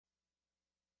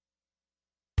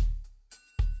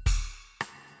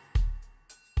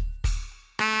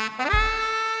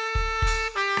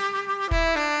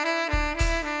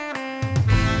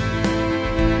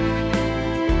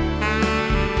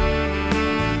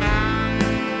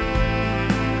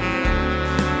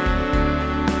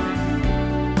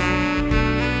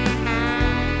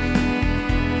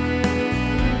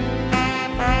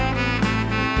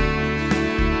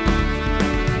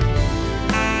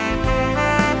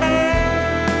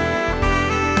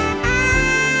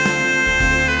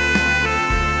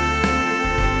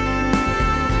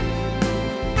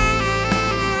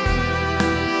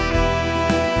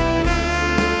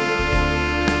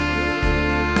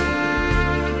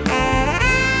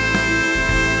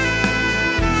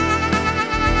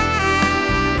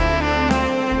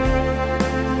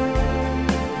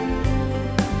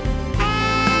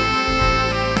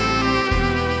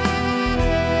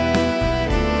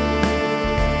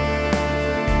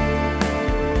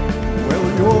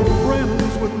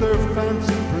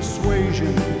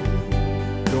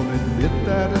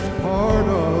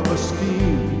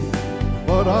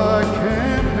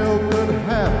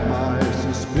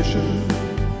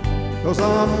suspicion, 'cause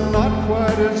I'm not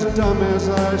quite as dumb as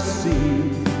I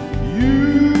seem.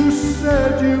 You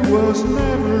said you was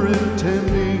never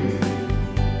intending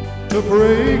to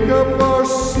break up our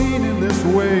scene in this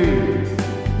way,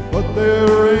 but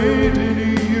there ain't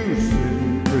any use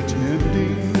in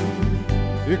pretending.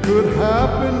 It could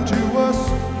happen to us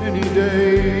any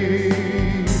day.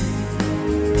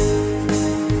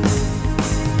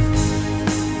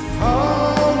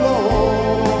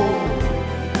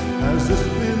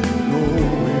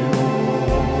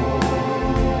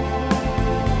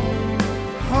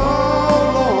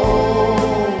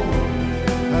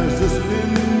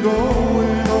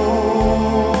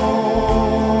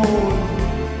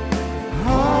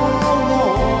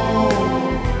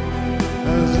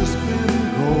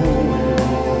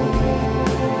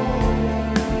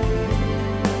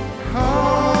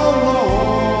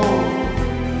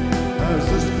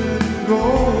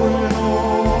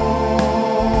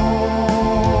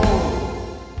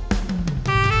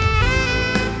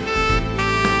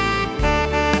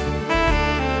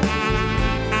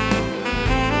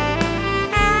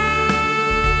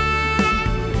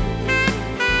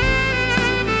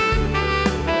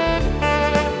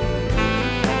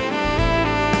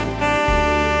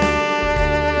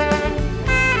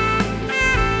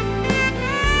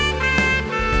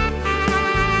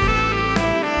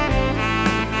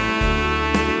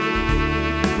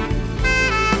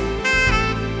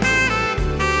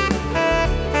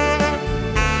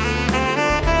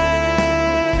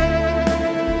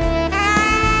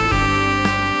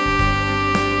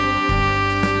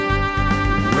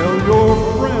 Your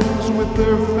friends with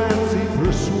their fancy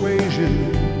persuasion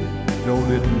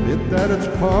don't admit that it's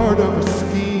part of a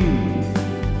scheme,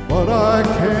 but I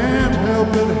can't help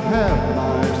but have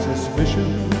my suspicion,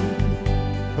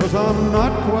 'cause I'm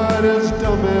not quite as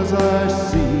dumb as I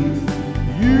seem.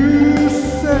 You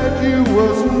said you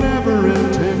was never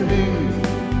intending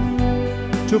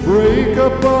to break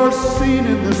up our scene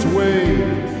in this way,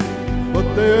 but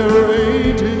there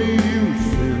ain't any use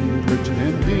in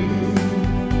pretending.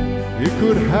 It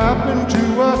could happen to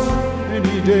us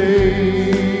any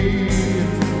day.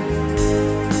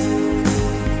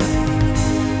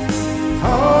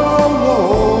 How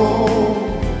long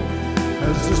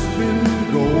has this been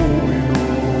going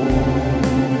on?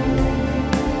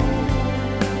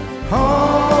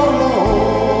 How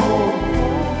long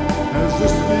has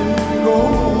this been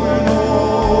going on?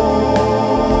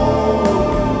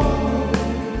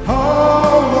 How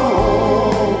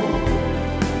long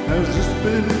has this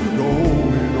been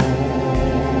going on?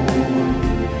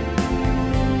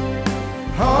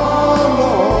 How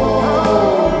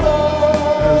long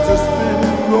has this been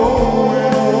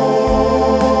going on?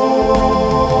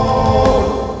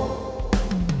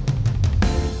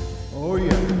 Oh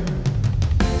yeah.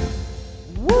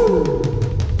 Woo!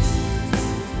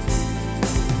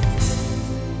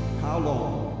 How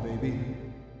long, baby?